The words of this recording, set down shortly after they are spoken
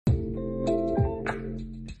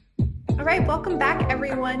right, welcome back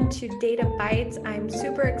everyone to Data Bites. I'm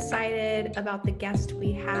super excited about the guest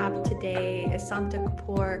we have today, Samta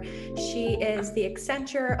Kapoor. She is the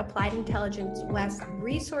Accenture Applied Intelligence West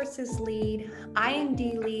Resources Lead, IND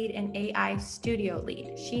Lead, and AI Studio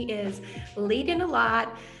Lead. She is leading a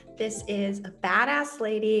lot. This is a badass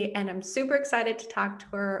lady, and I'm super excited to talk to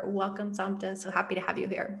her. Welcome, Samta. So happy to have you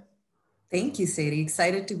here. Thank you, Sadie.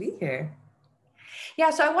 Excited to be here. Yeah,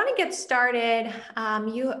 so I want to get started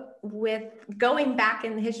with going back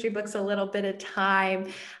in the history books a little bit of time.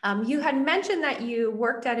 You had mentioned that you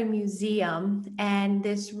worked at a museum, and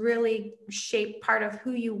this really shaped part of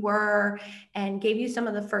who you were and gave you some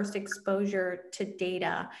of the first exposure to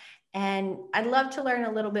data. And I'd love to learn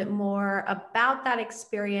a little bit more about that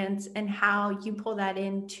experience and how you pull that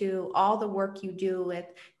into all the work you do with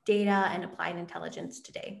data and applied intelligence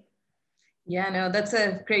today. Yeah, no, that's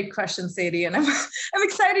a great question, Sadie. And I'm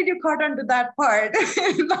excited you caught on to that part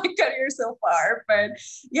in my career so far. But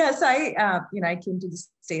yes, I came to the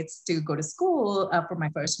States to go to school for my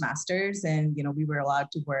first master's. And, we were allowed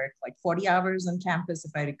to work like 40 hours on campus,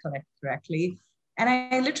 if I recollect correctly. And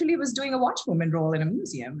I literally was doing a watchwoman role in a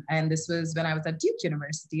museum. And this was when I was at Duke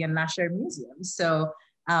University and Nasher Museum. So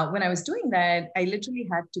when I was doing that, I literally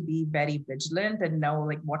had to be very vigilant and know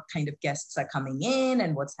like what kind of guests are coming in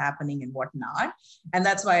and what's happening and what not. And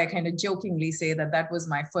that's why I kind of jokingly say that that was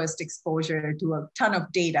my first exposure to a ton of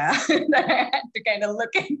data that I had to kind of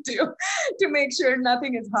look into to make sure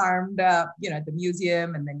nothing is harmed, at the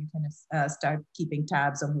museum. And then you kind of start keeping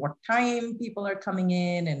tabs on what time people are coming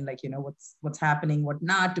in and what's happening, what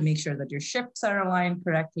not, to make sure that your ships are aligned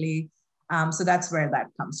correctly. So that's where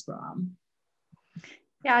that comes from.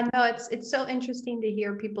 Yeah, no, it's so interesting to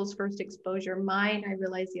hear people's first exposure. Mine, I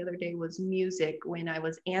realized the other day, was music when I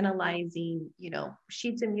was analyzing,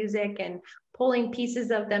 sheets of music and pulling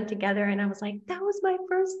pieces of them together. And I was like, that was my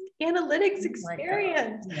first analytics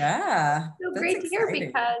experience. Yeah. So great to hear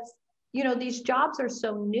because, these jobs are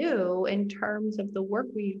so new in terms of the work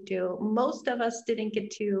we do. Most of us didn't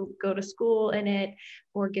get to go to school in it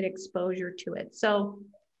or get exposure to it. So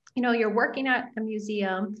you're working at a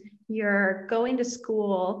museum, you're going to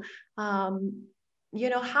school. How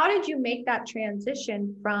did you make that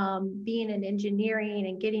transition from being in engineering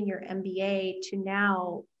and getting your MBA to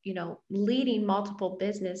now, leading multiple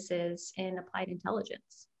businesses in applied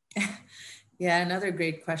intelligence? Yeah, another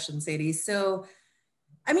great question, Sadie. So,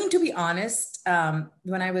 to be honest,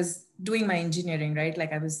 when I was doing my engineering, right,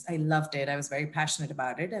 I loved it. I was very passionate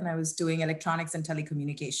about it. And I was doing electronics and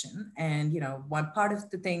telecommunication. And, one part of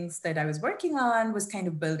the things that I was working on was kind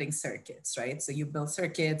of building circuits, right? So you build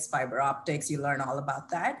circuits, fiber optics, you learn all about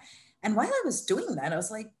that. And while I was doing that, I was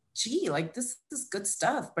like, gee, this is good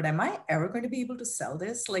stuff, but am I ever going to be able to sell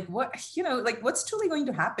this? What's truly going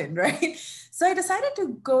to happen, right? So I decided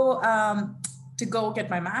to go get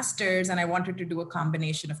my master's, and I wanted to do a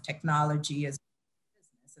combination of technology as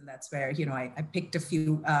business. And that's where, I picked a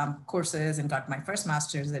few courses and got my first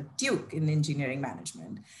master's at Duke in engineering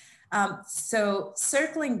management. So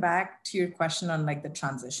circling back to your question on the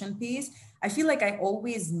transition piece, I feel like I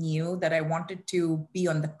always knew that I wanted to be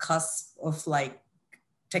on the cusp of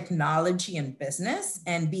technology and business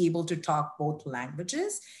and be able to talk both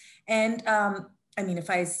languages. And if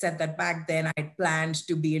I said that back then, I planned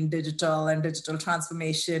to be in digital and digital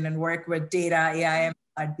transformation and work with data, AI,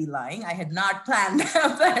 I'd be lying. I had not planned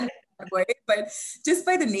that way, but just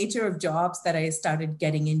by the nature of jobs that I started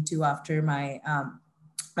getting into after my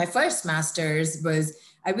first master's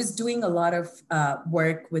I was doing a lot of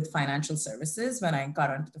work with financial services when I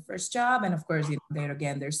got onto the first job. And of course, there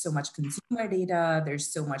again, there's so much consumer data,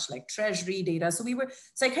 there's so much treasury data. So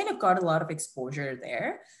I kind of got a lot of exposure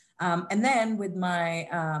there. And then with my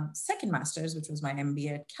second master's, which was my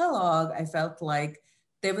MBA at Kellogg, I felt like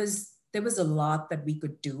there was a lot that we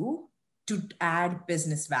could do to add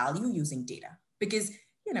business value using data. Because,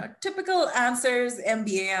 typical answers,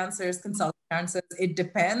 MBA answers, consulting answers, it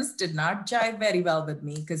depends, did not jive very well with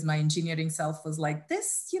me because my engineering self was like,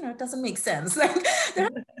 this, it doesn't make sense. There's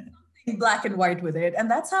something black and white with it.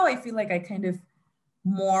 And that's how I feel like I kind of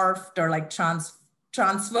morphed or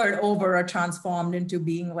transferred over or transformed into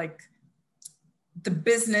being the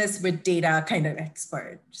business with data kind of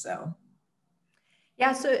expert. So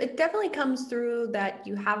yeah, so it definitely comes through that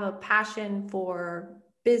you have a passion for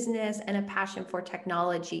business and a passion for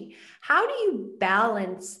technology. How do you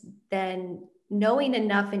balance then knowing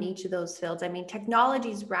enough in each of those fields? Technology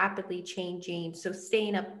is rapidly changing, so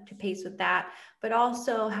staying up to pace with that, but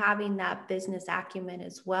also having that business acumen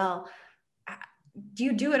as well. Do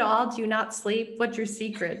you do it all? Do you not sleep? What's your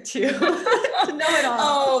secret to to know it all.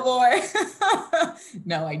 Oh boy.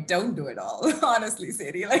 No, I don't do it all. Honestly,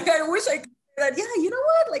 Sadie. Like I wish I could say that, yeah, you know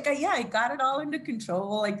what? Like I got it all under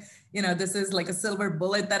control. Like, this is like a silver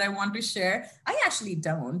bullet that I want to share. I actually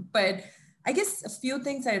don't, but I guess a few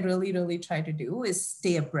things I really, really try to do is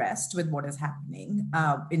stay abreast with what is happening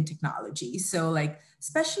in technology. So like,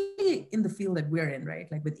 especially in the field that we're in, right?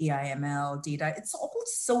 Like with AI, ML, data, it's all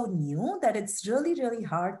so new that it's really, really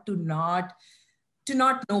hard to not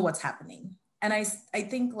know what's happening. And I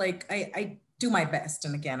think like I do my best.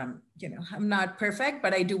 And again, I'm not perfect,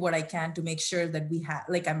 but I do what I can to make sure that we have,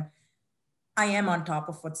 like I am on top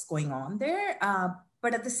of what's going on there.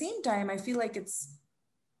 But at the same time, I feel like it's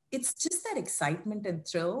just that excitement and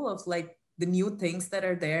thrill of like the new things that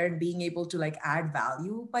are there and being able to like add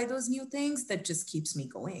value by those new things that just keeps me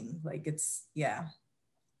going. Like yeah,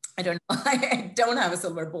 I don't know. I don't have a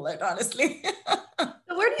silver bullet, honestly.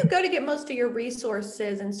 So where do you go to get most of your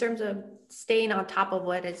resources in terms of staying on top of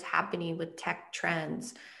what is happening with tech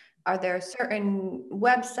trends? Are there certain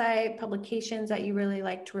website publications that you really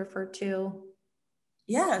like to refer to?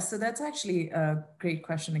 Yeah, so that's actually a great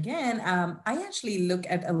question again. I actually look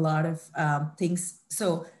at a lot of things.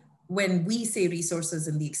 So when we say resources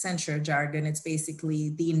in the Accenture jargon, it's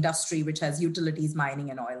basically the industry which has utilities,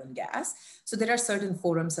 mining, and oil and gas. So there are certain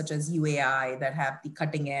forums such as UAI that have the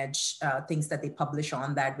cutting edge things that they publish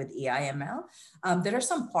on that with AI ML. There are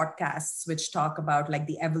some podcasts which talk about like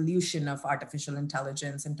the evolution of artificial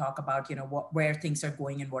intelligence and talk about where things are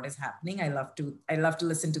going and what is happening. I love to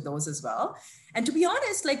listen to those as well. And to be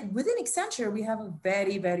honest, like within Accenture, we have a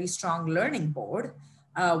very, very strong learning board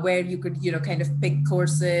where you could, kind of pick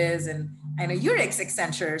courses. And I know you're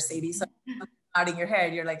ex-Accenture, Sadie, so nodding your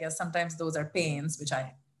head, you're like, yeah, sometimes those are pains, which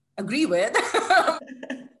I agree with.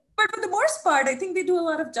 But for the most part, I think they do a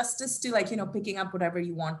lot of justice to like, picking up whatever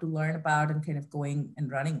you want to learn about and kind of going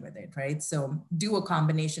and running with it, right? So do a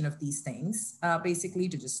combination of these things, basically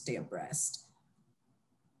to just stay abreast.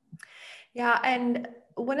 Yeah, and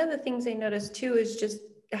one of the things I noticed too is just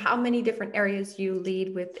how many different areas you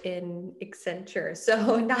lead within Accenture.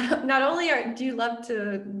 So not only do you love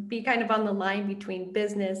to be kind of on the line between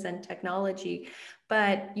business and technology,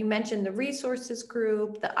 but you mentioned the resources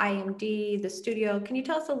group, the IMD, the studio. Can you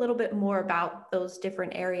tell us a little bit more about those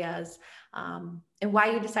different areas and why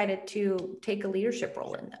you decided to take a leadership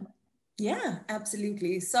role in them? Yeah,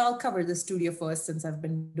 absolutely. So I'll cover the studio first since I've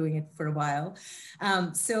been doing it for a while.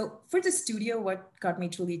 So for the studio, what got me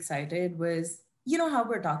truly excited was, how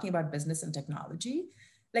we're talking about business and technology.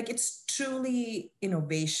 Like it's truly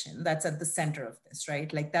innovation that's at the center of this,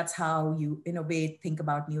 right? Like that's how you innovate, think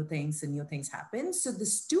about new things and new things happen. So the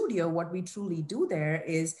studio, what we truly do there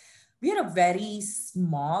is we are a very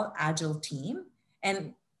small, agile team.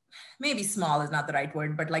 And maybe small is not the right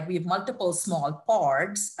word, but like we have multiple small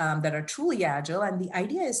pods that are truly agile. And the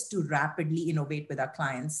idea is to rapidly innovate with our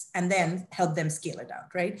clients and then help them scale it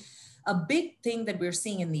out, right? A big thing that we're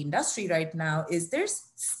seeing in the industry right now is there's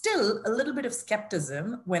still a little bit of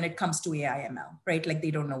skepticism when it comes to AI ML, right? Like they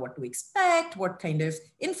don't know what to expect, what kind of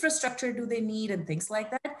infrastructure do they need and things like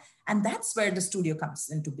that. And that's where the studio comes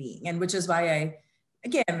into being. And which is why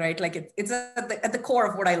again, right, like it's at the core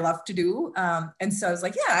of what I love to do. And so I was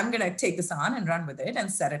like, yeah, I'm going to take this on and run with it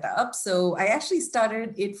and set it up. So I actually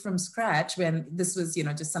started it from scratch when this was,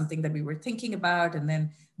 just something that we were thinking about and then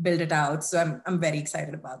build it out. So I'm very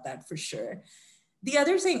excited about that for sure. The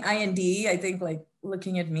other thing, IND, I think like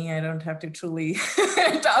looking at me, I don't have to truly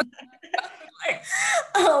talk like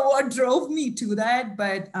what drove me to that.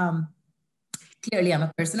 But clearly I'm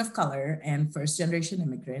a person of color and first generation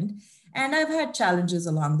immigrant. And I've had challenges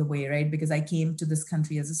along the way, right? Because I came to this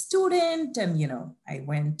country as a student and, I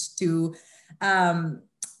went to,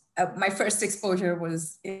 my first exposure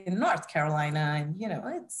was in North Carolina and,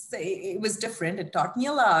 it was different. It taught me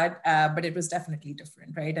a lot, but it was definitely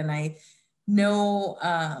different, right? And I know,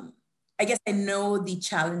 I guess I know the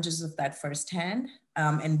challenges of that firsthand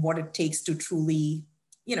and what it takes to truly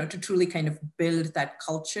kind of build that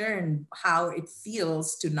culture and how it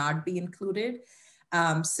feels to not be included.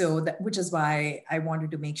 So that, which is why I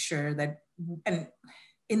wanted to make sure that, and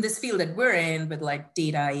in this field that we're in with like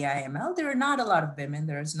data, AI, ML, there are not a lot of women,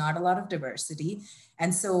 there's not a lot of diversity.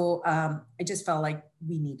 And so I just felt like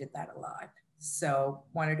we needed that a lot. So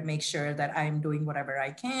wanted to make sure that I'm doing whatever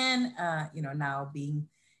I can, now being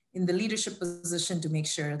in the leadership position to make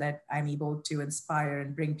sure that I'm able to inspire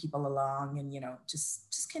and bring people along and,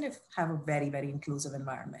 just kind of have a very, very inclusive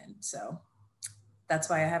environment. So that's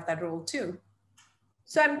why I have that role too.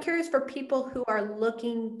 So I'm curious, for people who are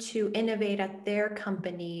looking to innovate at their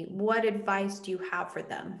company, what advice do you have for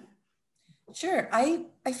them? Sure. I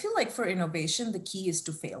feel like for innovation, the key is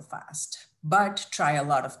to fail fast. but try a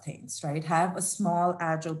lot of things, right? Have a small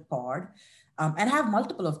agile pod, and have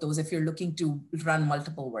multiple of those if you're looking to run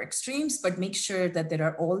multiple work streams, but make sure that there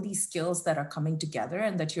are all these skills that are coming together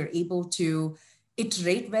and that you're able to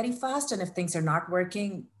iterate very fast. And if things are not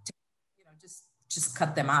working, just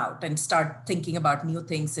cut them out and start thinking about new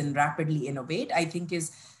things and rapidly innovate, I think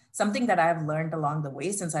is something that I've learned along the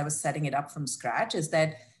way since I was setting it up from scratch, is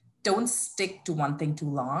that don't stick to one thing too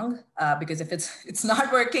long, because if it's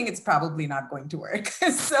not working, it's probably not going to work.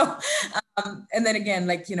 So, and then again,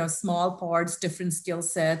 like, small parts, different skill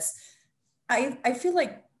sets. I feel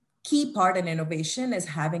like key part in innovation is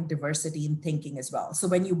having diversity in thinking as well. So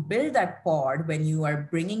when you build that pod, when you are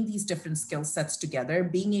bringing these different skill sets together,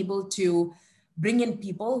 being able to bring in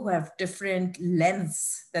people who have different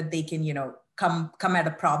lens that they can, come at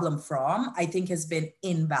a problem from, I think has been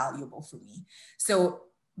invaluable for me. So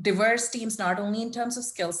diverse teams, not only in terms of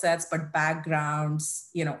skill sets, but backgrounds,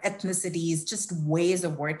 ethnicities, just ways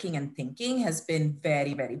of working and thinking has been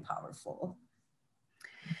very, very powerful.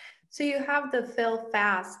 So you have the fail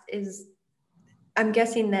fast I'm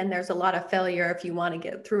guessing then there's a lot of failure if you want to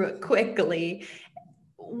get through it quickly.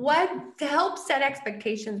 To help set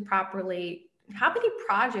expectations properly, how many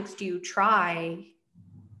projects do you try?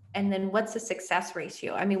 And then what's the success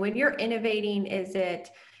ratio? I mean, when you're innovating, is it,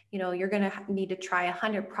 you're going to need to try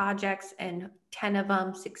 100 projects and 10 of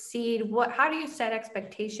them succeed? How do you set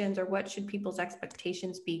expectations, or what should people's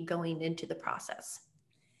expectations be going into the process?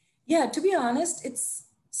 Yeah, to be honest, it's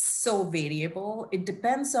so variable. It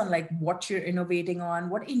depends on like what you're innovating on,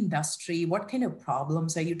 what industry, what kind of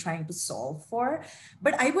problems are you trying to solve for.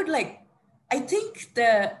 But I think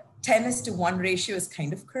the 10:1 ratio is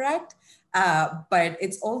kind of correct. But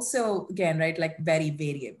it's also, again, right, like very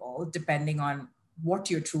variable depending on what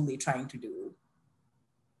you're truly trying to do.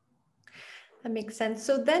 That makes sense.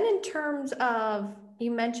 So then in terms of,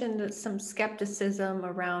 you mentioned some skepticism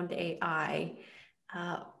around AI.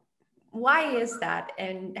 Why is that?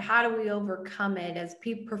 And how do we overcome it as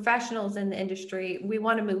professionals in the industry? We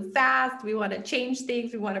want to move fast. We want to change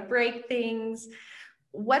things. We want to break things.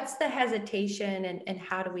 What's the hesitation, and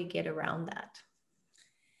how do we get around that?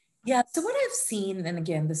 Yeah, so what I've seen, and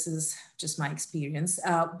again, this is just my experience,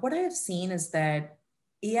 what I have seen is that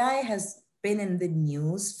AI has been in the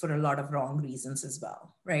news for a lot of wrong reasons as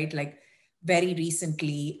well, right? Like very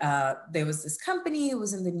recently, there was this company who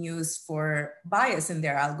was in the news for bias in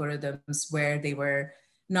their algorithms, where they were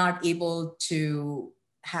not able to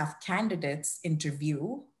have candidates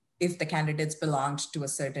interview if the candidates belonged to a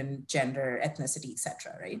certain gender, ethnicity,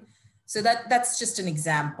 etc., right? So that's just an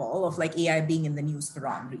example of like AI being in the news for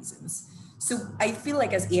wrong reasons. So I feel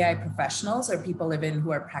like as AI professionals or people even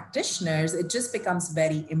who are practitioners, it just becomes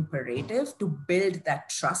very imperative to build that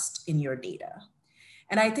trust in your data.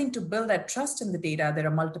 And I think to build that trust in the data, there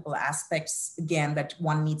are multiple aspects, again, that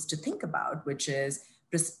one needs to think about, which is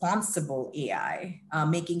responsible AI,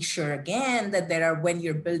 making sure, again, that when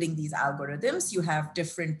you're building these algorithms, you have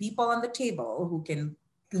different people on the table who can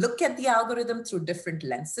look at the algorithm through different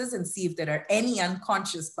lenses and see if there are any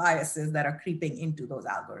unconscious biases that are creeping into those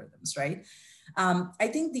algorithms, right? I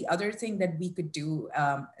think the other thing that we could do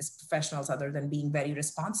as professionals, other than being very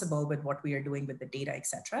responsible with what we are doing with the data, et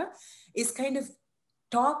cetera, is kind of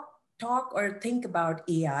talk or think about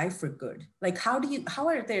AI for good. Like how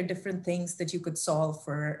are there different things that you could solve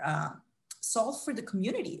for the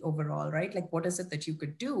community overall, right? Like what is it that you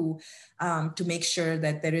could do to make sure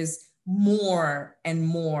that there is more and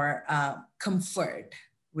more comfort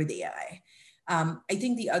with AI. I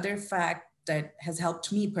think the other fact that has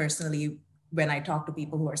helped me personally when I talk to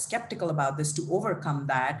people who are skeptical about this to overcome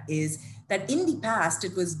that is that in the past,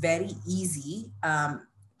 it was very easy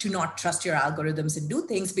to not trust your algorithms and do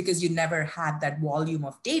things because you never had that volume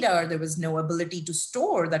of data, or there was no ability to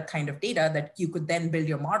store that kind of data that you could then build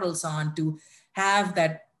your models on to have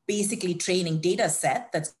that basically training data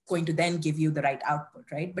set that's going to then give you the right output,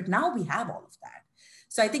 right? But now we have all of that.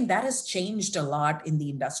 So I think that has changed a lot in the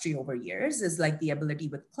industry over years, is like the ability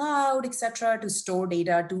with cloud, et cetera, to store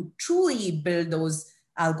data, to truly build those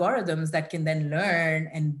algorithms that can then learn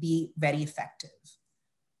and be very effective.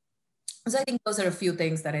 So I think those are a few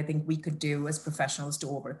things that I think we could do as professionals to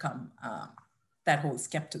overcome that whole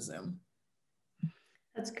skepticism.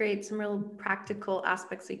 That's great. Some real practical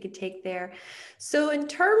aspects we could take there. So in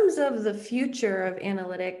terms of the future of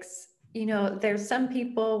analytics, there's some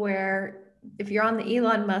people where if you're on the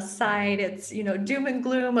Elon Musk side, it's, doom and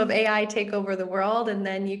gloom of AI take over the world. And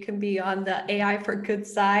then you can be on the AI for good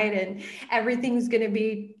side and everything's going to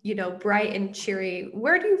be, bright and cheery.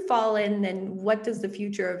 Where do you fall in, and what does the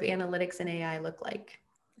future of analytics and AI look like?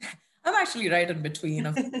 I'm actually right in between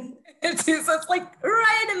of so it's like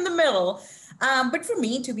right in the middle. But for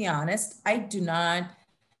me, to be honest, I do not.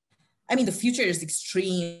 I mean, the future is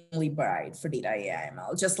extremely bright for data AI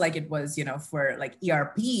ML, just like it was, for like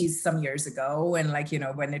ERPs some years ago, and like,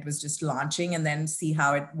 when it was just launching, and then see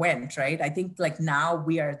how it went, right? I think like now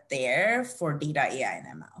we are there for data AI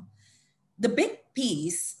and ML. The big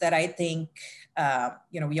piece that I think,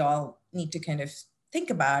 we all need to kind of think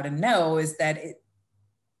about and know is that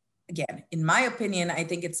again, in my opinion, I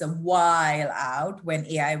think it's a while out when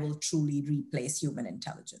AI will truly replace human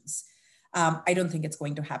intelligence. I don't think it's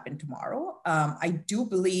going to happen tomorrow. I do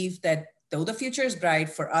believe that though the future is bright,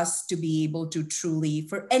 for us to be able to truly,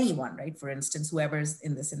 for anyone, right? For instance, whoever's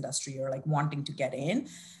in this industry or like wanting to get in,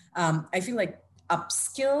 I feel like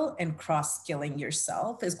upskill and cross-skilling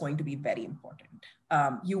yourself is going to be very important.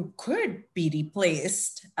 You could be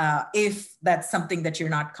replaced if that's something that you're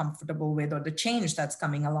not comfortable with, or the change that's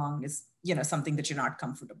coming along is something that you're not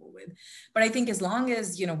comfortable with. But I think as long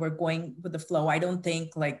as we're going with the flow, I don't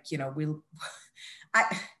think like we'll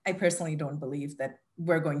I personally don't believe that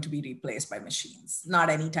we're going to be replaced by machines, not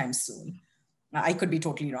anytime soon. I could be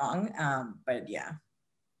totally wrong, but yeah.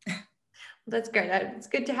 That's great. It's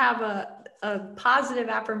good to have a positive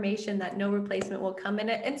affirmation that no replacement will come in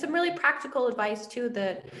it, and some really practical advice too,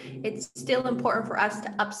 that it's still important for us to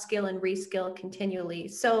upskill and reskill continually.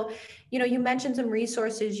 So, you mentioned some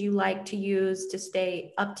resources you like to use to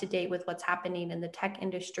stay up to date with what's happening in the tech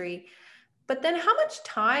industry. But then how much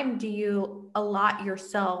time do you allot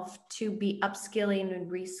yourself to be upskilling and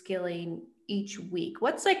reskilling each week?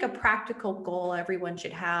 What's like a practical goal everyone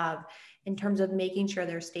should have in terms of making sure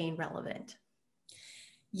they're staying relevant?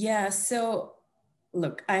 Yeah, so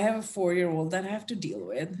look, I have a 4-year-old that I have to deal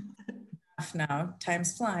with now.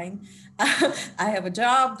 Time's flying. I have a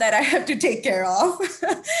job that I have to take care of,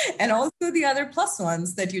 and also the other plus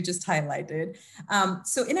ones that you just highlighted.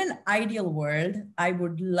 So in an ideal world, I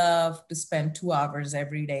would love to spend 2 hours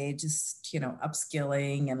every day just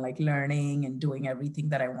upskilling and like learning and doing everything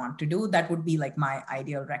that I want to do. That would be like my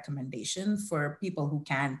ideal recommendation for people who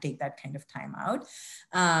can take that kind of time out.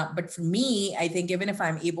 But for me, I think even if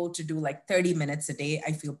I'm able to do like 30 minutes a day,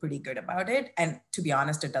 I feel pretty good about it. And to be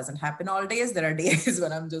honest, it doesn't happen all days. There are days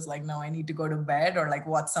when I'm just like, no, I need to go to bed or like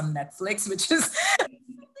watch some Netflix, which is on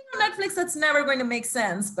Netflix that's never going to make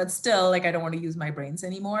sense, but still like I don't want to use my brains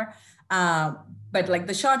anymore. But like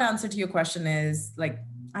the short answer to your question is like,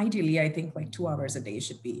 ideally, I think like 2 hours a day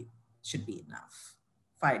should be enough,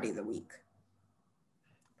 5 days a week.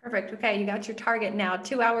 Perfect. Okay, you got your target now,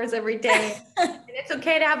 2 hours every day. And it's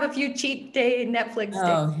okay to have a few cheat day Netflix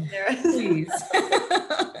days there. Please.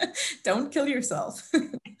 Don't kill yourself.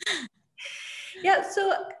 Yeah,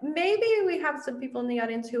 so maybe we have some people in the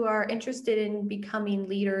audience who are interested in becoming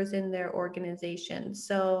leaders in their organization.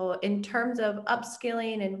 So in terms of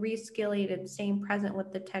upskilling and reskilling and staying present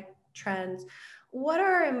with the tech trends, what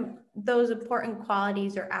are those important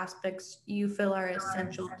qualities or aspects you feel are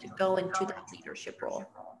essential to go into that leadership role?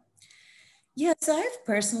 Yeah, so I've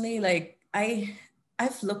personally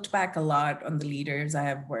I've looked back a lot on the leaders I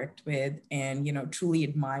have worked with and truly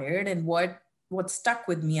admired, and what stuck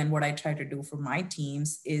with me and what I try to do for my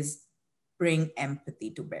teams is bring empathy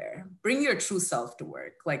to bear. Bring your true self to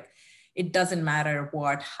work. Like it doesn't matter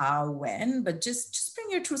what, how, when, but just bring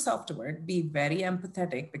your true self to work. Be very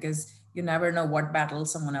empathetic, because you never know what battle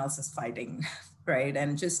someone else is fighting, right?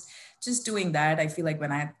 And just doing that, I feel like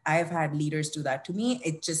when I've had leaders do that to me,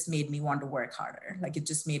 it just made me want to work harder. Like it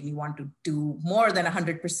just made me want to do more than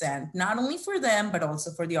 100%, not only for them, but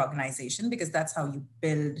also for the organization, because that's how you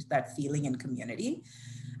build that feeling in community.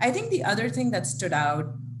 I think the other thing that stood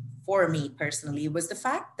out for me personally was the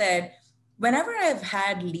fact that whenever I've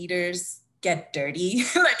had leaders get dirty,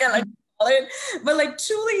 like I like to call it, but like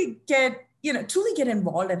truly get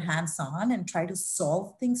involved and hands-on and try to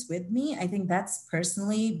solve things with me, I think that's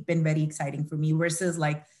personally been very exciting for me, versus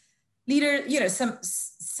like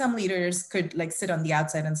some leaders could like sit on the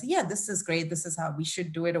outside and say, yeah, this is great, this is how we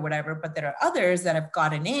should do it or whatever. But there are others that have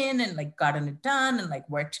gotten in and like gotten it done and like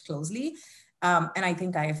worked closely. And I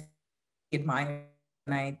think I've admired,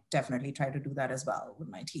 and I definitely try to do that as well with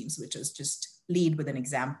my teams, which is just lead with an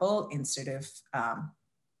example instead of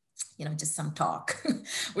just some talk,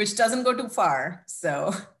 which doesn't go too far.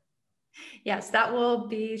 So yes, that will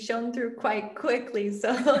be shown through quite quickly.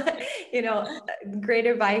 So, great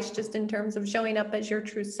advice just in terms of showing up as your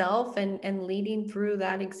true self and leading through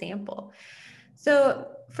that example. So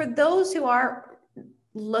for those who are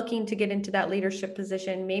looking to get into that leadership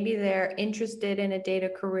position, maybe they're interested in a data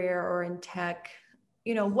career or in tech,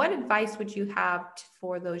 what advice would you have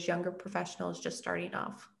for those younger professionals just starting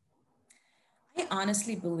off? I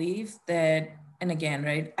honestly believe that, and again,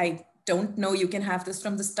 right, I don't know you can have this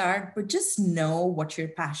from the start, but just know what you're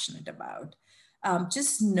passionate about.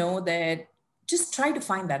 Just know that, just try to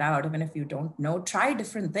find that out. Even if you don't know, try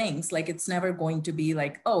different things. Like it's never going to be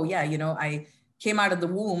like, oh, yeah, I came out of the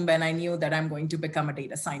womb and I knew that I'm going to become a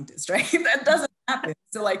data scientist, right? That doesn't happen.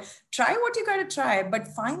 So, like, try what you got to try, but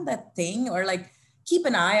find that thing, or like, keep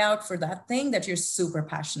an eye out for that thing that you're super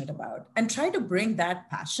passionate about and try to bring that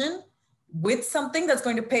passion with something that's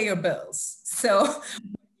going to pay your bills. So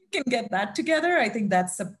you can get that together. I think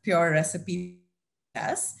that's a pure recipe.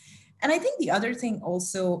 Yes. And I think the other thing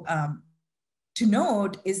also to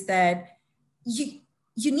note is that you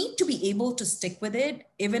need to be able to stick with it,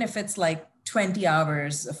 even if it's like 20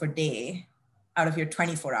 hours of a day out of your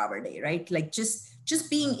 24-hour day, right? Like just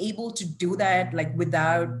being able to do that, like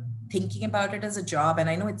without thinking about it as a job. And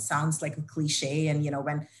I know it sounds like a cliche. And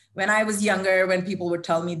when I was younger, when people would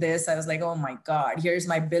tell me this, I was like, oh my God, here's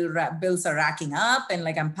my bills are racking up. And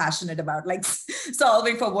like, I'm passionate about like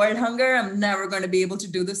solving for world hunger. I'm never going to be able to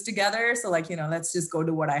do this together. So like, let's just go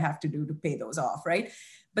do what I have to do to pay those off. Right.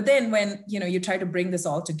 But then when, you try to bring this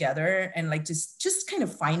all together and like, just kind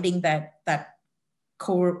of finding that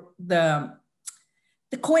core, the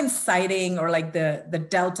coinciding or like the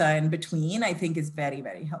delta in between, I think is very,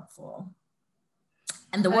 very helpful.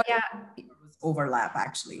 And the word overlap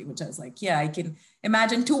actually, which I was like, yeah, I can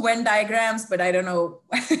imagine two Venn diagrams, but I don't know.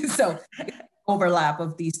 So overlap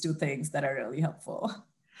of these two things that are really helpful.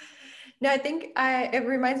 No, I think it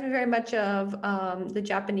reminds me very much of the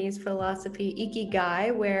Japanese philosophy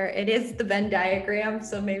Ikigai, where it is the Venn diagram.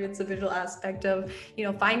 So maybe it's a visual aspect of,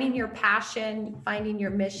 finding your passion, finding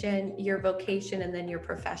your mission, your vocation, and then your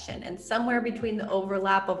profession. And somewhere between the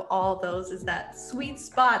overlap of all those is that sweet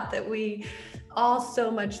spot that we all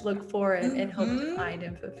so much look for and hope to find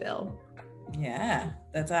and fulfill. Yeah,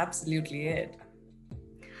 that's absolutely it.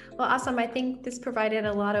 Well, awesome. I think this provided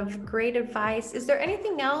a lot of great advice. Is there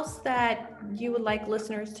anything else that you would like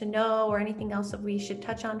listeners to know, or anything else that we should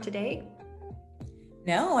touch on today?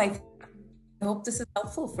 No, I hope this is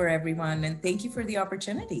helpful for everyone, and thank you for the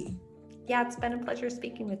opportunity. Yeah, it's been a pleasure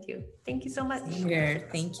speaking with you. Thank you so much. Same here.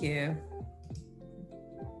 Thank you.